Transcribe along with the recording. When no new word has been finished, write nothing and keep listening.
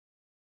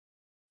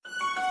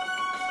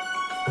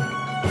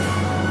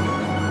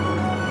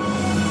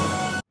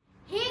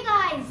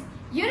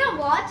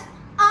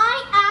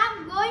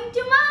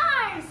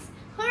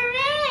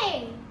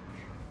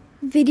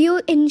Video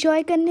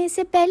enjoy करने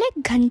से पहले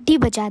घंटी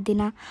बजा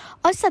देना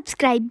और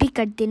सब्सक्राइब भी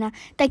कर देना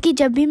ताकि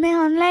जब भी मैं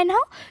ऑनलाइन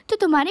हूँ तो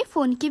तुम्हारे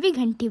फ़ोन की भी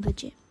घंटी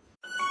बजे।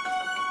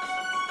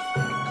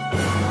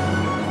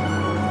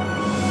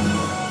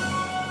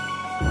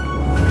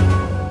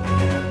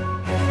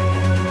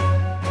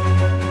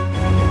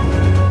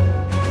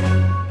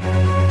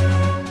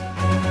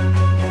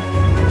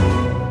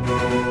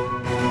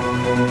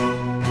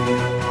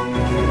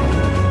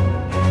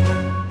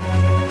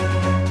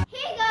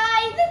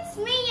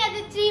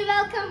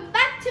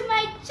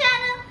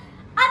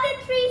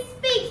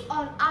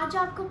 आज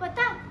आपको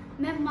पता है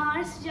मैं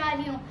मार्स जा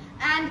रही हूँ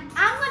and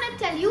I'm gonna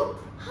tell you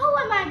how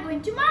am I going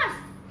to Mars.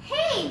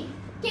 Hey,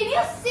 can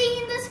you see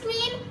in the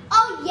screen?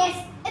 Oh yes,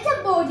 it's a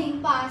boarding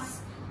pass.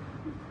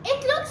 It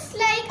looks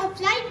like a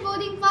flight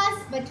boarding pass,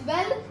 but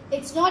well,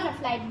 it's not a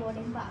flight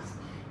boarding pass.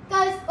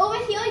 Because over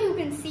here you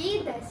can see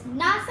there's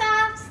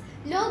NASA's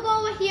logo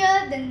over here,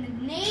 then the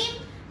name,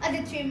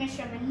 Aditri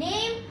Mishra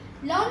name,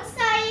 launch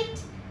site,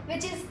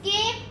 which is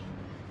Cape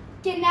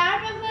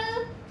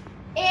Canaveral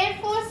Air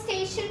Force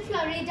Station,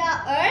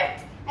 Florida,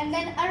 Earth, and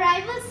then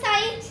arrival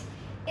site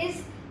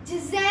is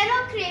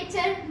Jezero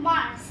Crater,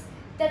 Mars.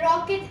 The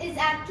rocket is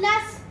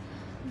Atlas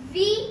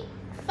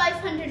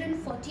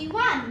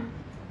V541.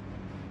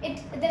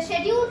 The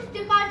scheduled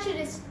departure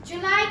is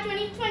July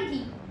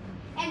 2020,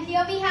 and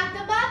here we have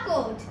the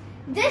barcode.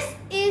 This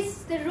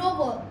is the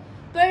rover,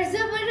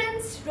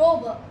 Perseverance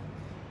rover.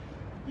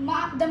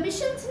 The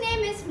mission's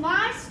name is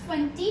Mars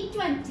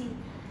 2020,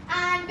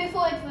 and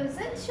before it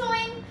wasn't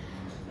showing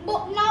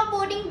now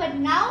boarding, but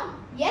now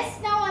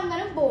I'm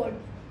gonna board.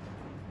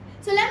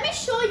 So let me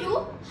show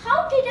you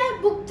how did I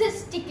book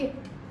this ticket.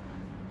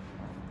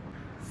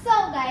 So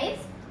guys,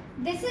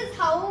 this is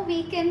how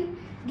we can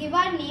give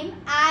our name.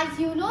 As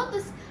you know,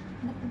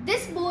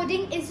 this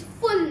boarding is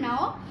full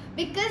now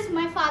because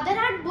my father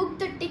had booked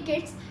the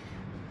tickets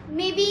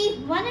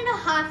maybe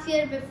 1.5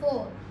 years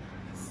before.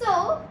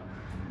 So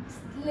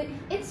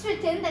it's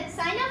written that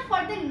sign up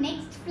for the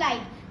next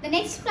flight. The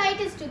next flight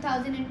is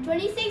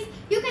 2026.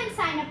 You can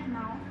sign up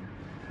now.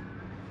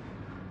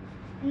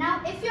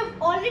 Now, if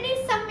you've already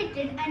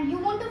submitted and you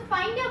want to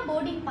find your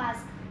boarding pass,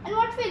 and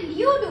what will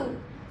you do?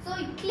 So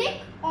you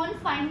click on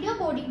find your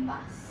boarding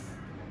pass.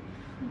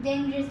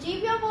 Then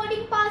retrieve your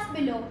boarding pass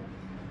below.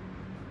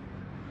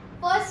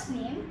 First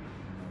name.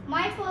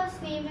 My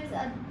first name is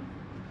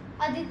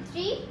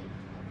Aditri.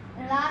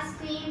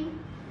 Last name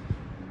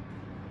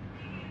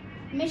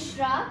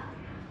Mishra.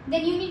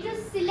 Then you need to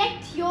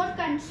select your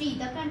country,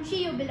 the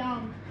country you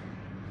belong.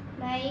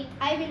 Like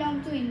I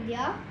belong to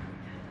India.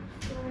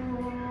 So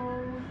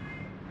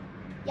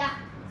yeah,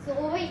 so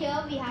over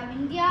here we have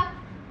India.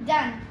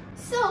 Done.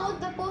 So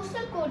the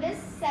postal code is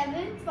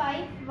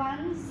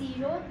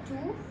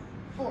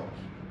 751024.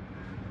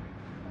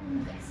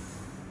 Yes.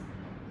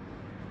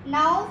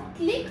 Now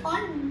click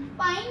on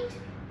find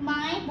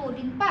my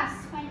boarding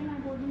pass. Find my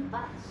boarding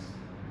pass.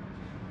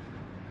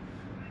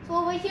 So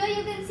over here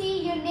you can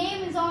see your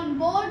name is on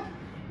board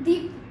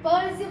the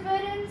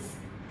Perseverance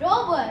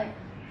rover.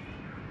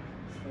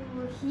 So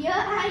here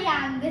I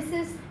am. This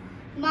is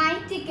my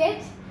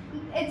ticket.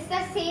 It's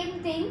the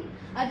same thing.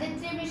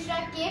 Aditya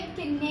Mishra, Cape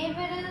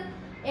Canaveral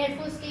Air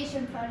Force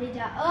Station,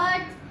 Florida,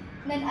 Earth.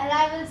 Then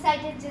arrival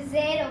site is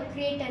Jezero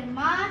Crater,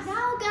 Mars.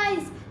 Now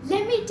guys,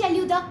 let me tell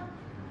you the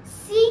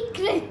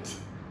secret.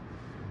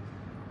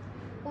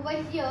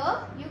 Over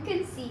here you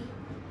can see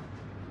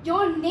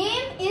your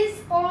name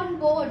is on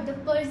board the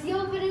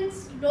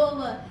Perseverance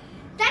rover.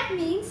 That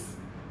means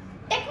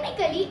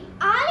technically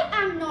I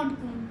am not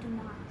going to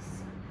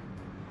Mars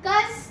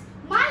because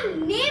my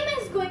name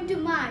is going to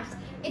Mars.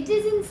 It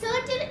is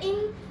inserted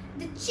in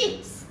the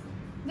chips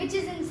which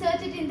is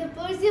inserted in the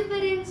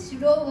Perseverance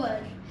rover.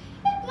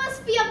 It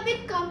must be a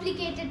bit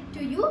complicated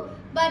to you,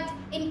 but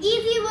in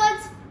easy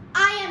words,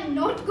 I am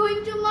not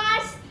going to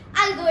Mars.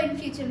 I'll go in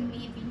future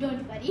maybe,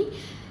 don't worry.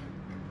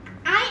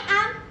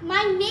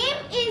 My name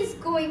is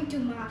going to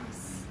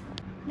Mars.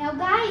 Now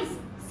guys,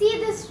 see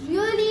this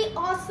really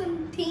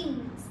awesome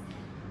things.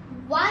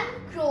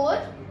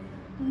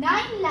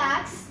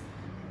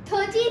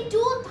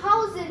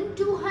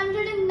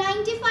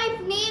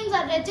 1,32,295 names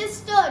are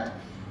registered,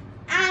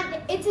 and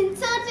it's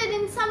inserted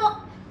in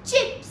some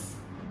chips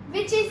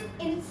which is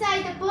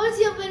inside the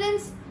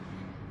Perseverance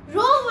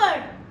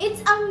rover.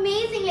 It's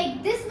amazing,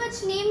 like this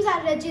much names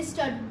are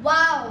registered.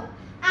 Wow.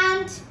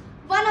 And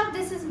one of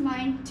this is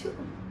mine too.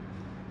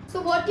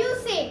 So what do you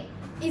say?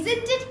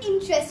 Isn't it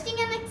interesting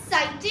and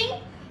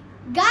exciting?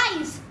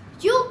 Guys,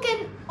 you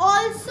can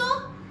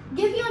also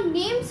give your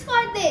names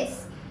for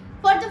this.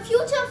 For the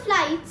future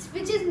flights,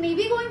 which is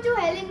maybe going to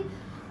hell in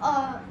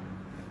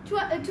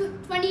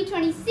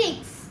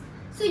 2026.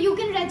 So you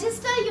can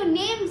register your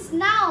names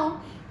now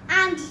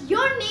and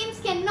your names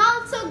can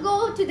also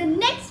go to the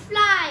next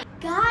flight.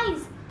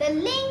 Guys, the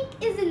link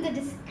is in the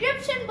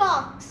description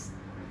box.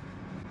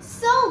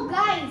 So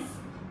guys,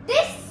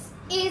 this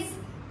is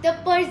the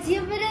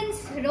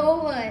Perseverance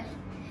rover.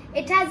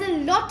 It has a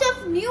lot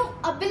of new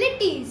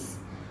abilities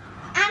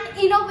and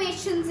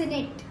innovations in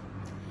it.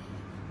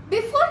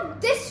 Before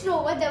this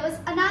rover, there was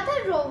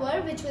another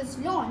rover which was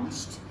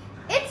launched.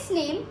 Its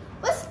name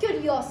was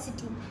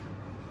Curiosity.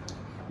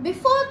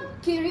 Before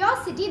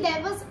Curiosity,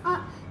 there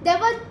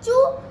were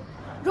two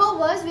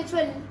rovers which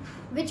were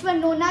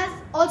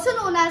also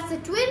known as the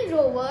twin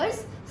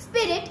rovers,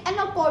 Spirit and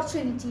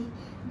Opportunity.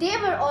 They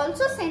were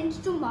also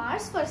sent to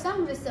Mars for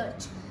some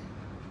research.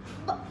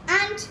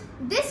 And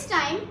this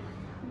time,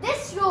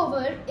 this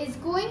rover is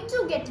going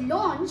to get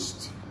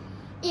launched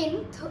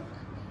in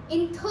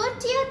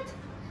 30th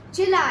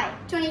July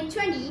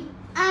 2020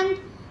 and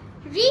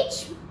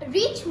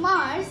reach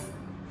Mars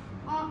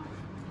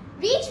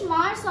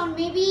on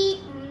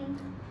maybe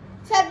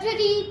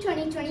February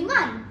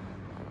 2021.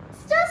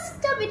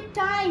 Just a bit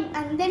time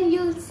and then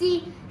you'll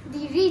see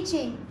the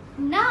reaching.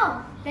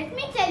 Now, let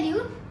me tell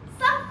you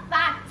some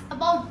facts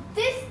about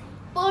this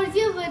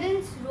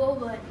Perseverance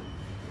rover.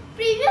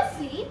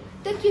 Previously,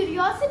 the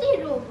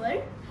Curiosity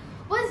rover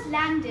was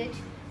landed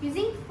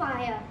using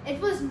fire.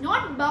 It was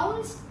not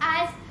bounced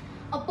as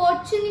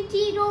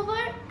Opportunity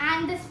rover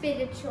and the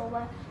Spirit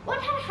rover. What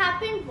had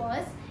happened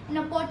was, in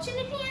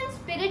Opportunity and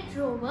Spirit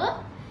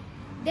rover,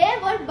 there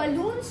were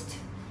balloons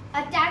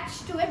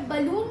attached to it,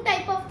 balloon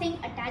type of thing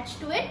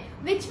attached to it,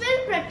 which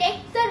will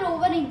protect the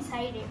rover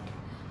inside it.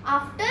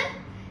 After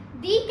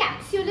the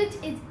capsule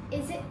is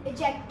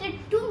ejected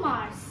to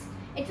Mars,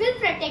 it will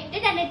protect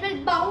it and it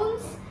will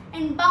bounce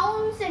and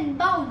bounce and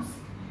bounce.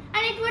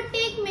 And it would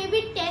take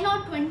maybe 10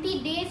 or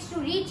 20 days to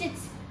reach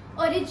its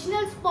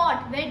original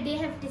spot where they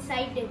have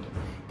decided.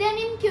 Then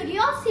in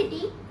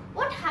Curiosity,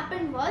 what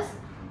happened was,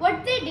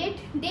 what they did,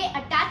 they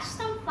attached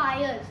some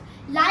fires.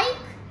 Like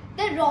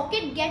the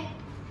rocket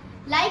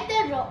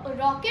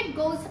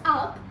goes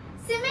up,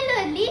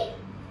 similarly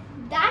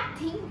that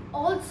thing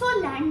also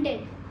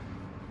landed.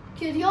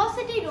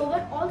 Curiosity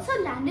rover also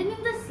landed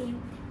in the same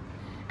thing.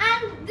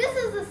 And this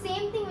is the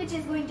same thing which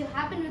is going to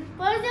happen with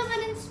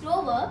Perseverance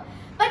rover,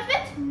 but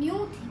with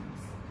new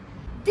things.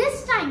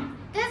 This time,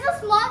 there's a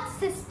small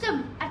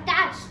system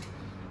attached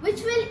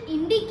which will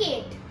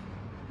indicate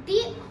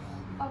the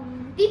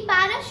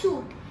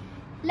parachute.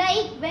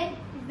 Like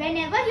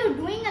whenever you're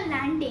doing a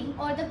landing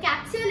or the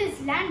capsule is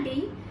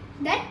landing,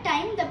 that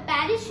time the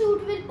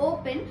parachute will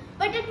open,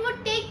 but it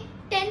would take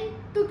 10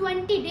 to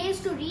 20 days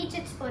to reach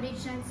its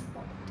original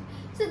spot.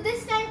 So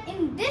this time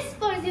in this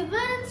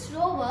Perseverance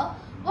rover,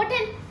 what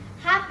will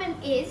happen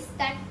is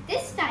that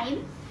this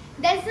time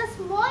there's a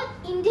small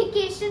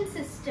indication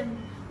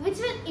system which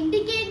will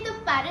indicate the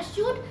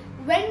parachute,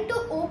 when to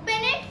open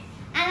it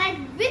and at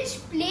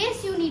which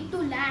place you need to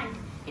land.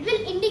 It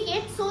will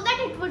indicate so that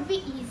it would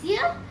be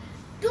easier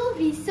to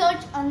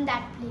research on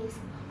that place,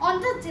 on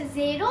the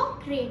Jezero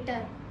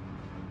crater.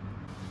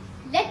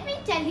 Let me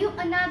tell you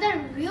another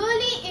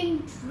really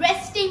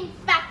interesting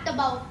fact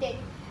about it.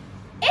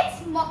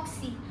 It's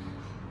MOXIE.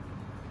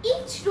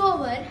 Each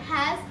rover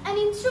has an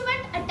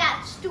instrument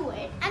attached to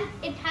it and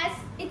it has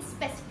its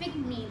specific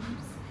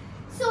names.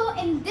 So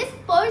in this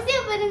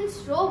Perseverance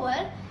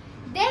rover,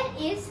 there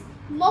is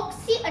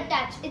MOXIE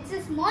attached. It's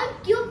a small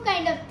cube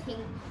kind of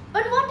thing.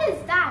 But what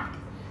is that?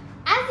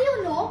 As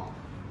you know,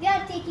 they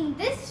are taking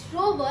this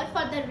rover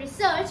for the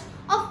research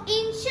of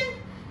ancient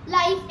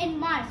life in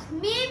Mars.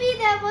 Maybe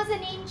there was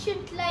an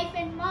ancient life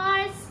in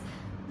Mars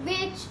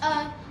which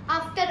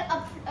after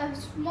a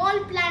small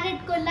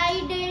planet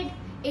collided,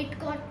 it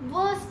got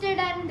bursted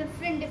and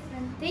different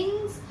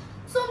things.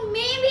 So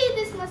maybe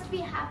this must be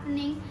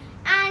happening,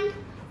 and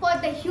for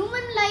the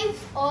human lives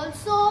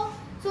also,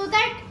 so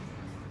that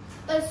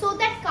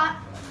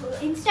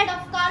instead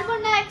of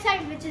carbon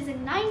dioxide, which is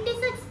in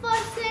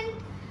 96%,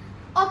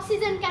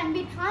 oxygen can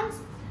be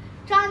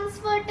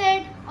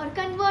transferred or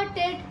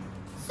converted.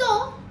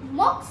 So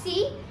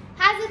MOXIE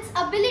has its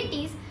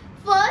abilities.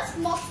 First,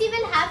 MOXIE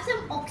will have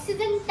some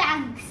oxygen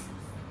tanks,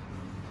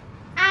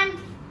 and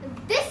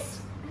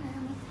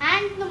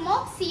the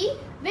MOXIE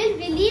will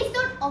release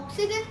those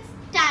oxygen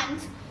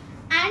tanks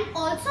and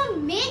also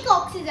make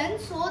oxygen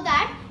so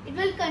that it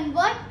will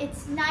convert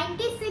its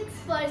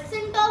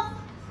 96% of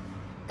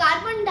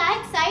carbon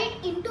dioxide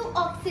into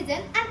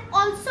oxygen and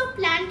also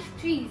plant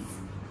trees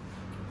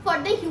for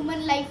the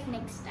human life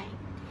next time.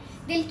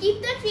 They'll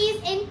keep the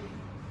trees in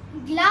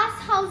glass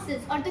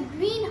houses or the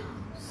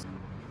greenhouse.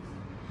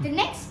 The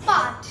next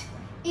part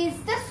is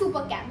the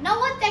SuperCam. Now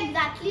what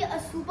exactly a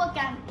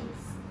SuperCam is?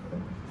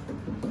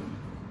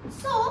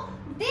 So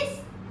this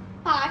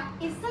part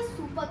is the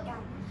SuperCam.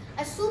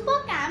 A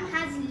SuperCam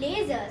has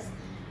lasers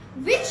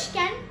which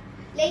can,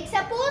 like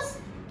suppose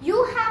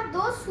you have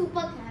those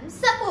SuperCams,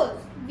 suppose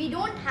we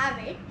don't have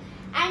it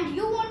and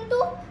you want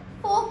to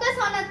focus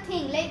on a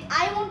thing, like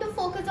I want to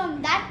focus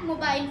on that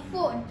mobile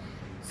phone.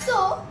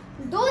 So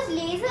those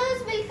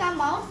lasers will come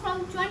out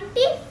from 20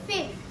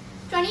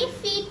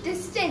 feet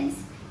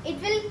distance. It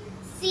will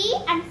see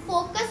and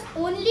focus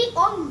only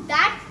on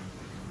that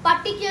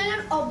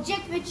particular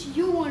object which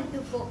you want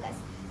to focus.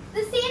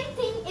 The same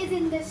thing is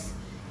in this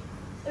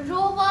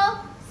rover.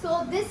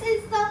 So this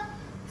is the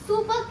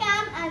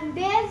SuperCam and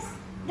there's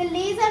the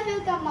laser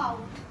will come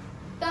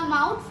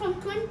out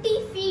from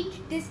 20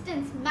 feet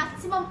distance,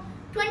 maximum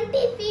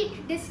 20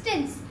 feet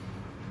distance,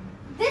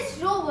 this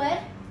rover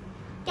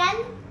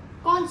can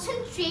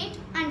concentrate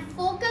and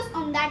focus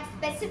on that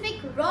specific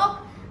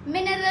rock,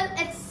 mineral,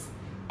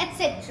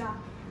 etc.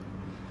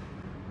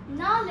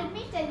 Now let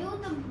me tell you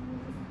the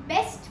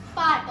best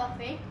part of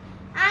it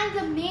and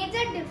the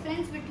major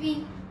difference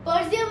between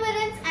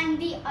Perseverance and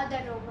the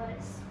other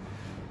rovers.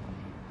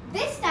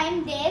 This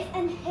time there's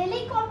an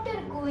helicopter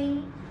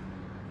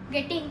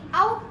getting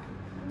out.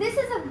 This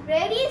is a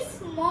very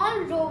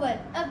small rover,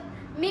 a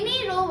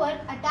mini rover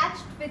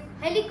attached with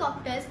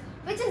helicopters,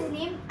 which is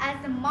named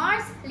as the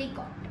Mars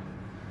helicopter.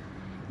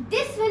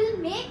 This will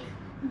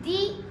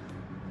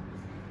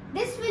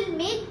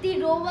make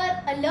the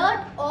rover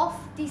alert of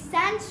the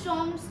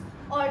sandstorms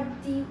or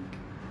the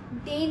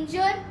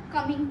danger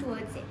coming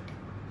towards it.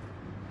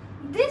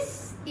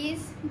 This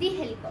is the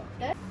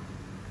helicopter.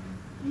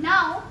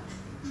 Now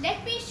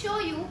let me show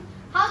you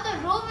how the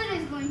rover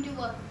is going to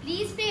work.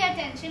 Please pay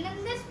attention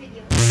in this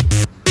video.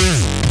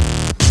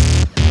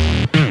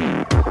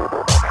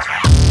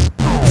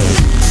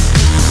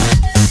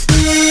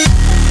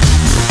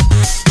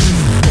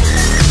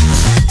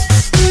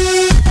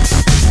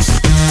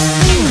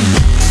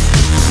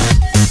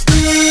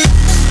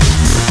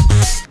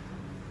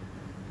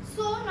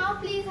 So now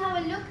please have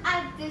a look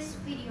at this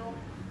video.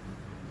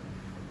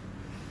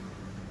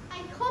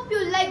 I hope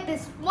you like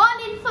this small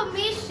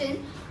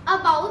information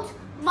about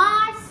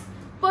Mars,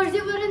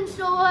 Perseverance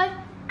rover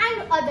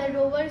and other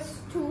rovers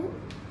too.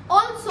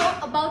 Also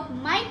about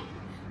my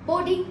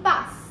boarding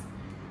pass.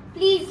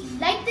 Please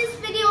like this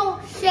video,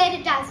 share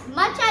it as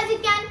much as you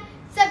can,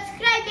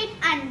 subscribe it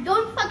and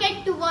don't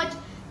forget to watch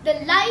the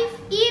live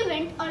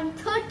event on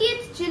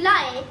 30th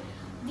July,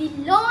 the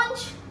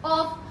launch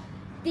of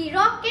the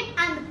rocket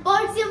and the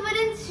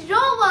Perseverance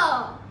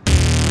rover.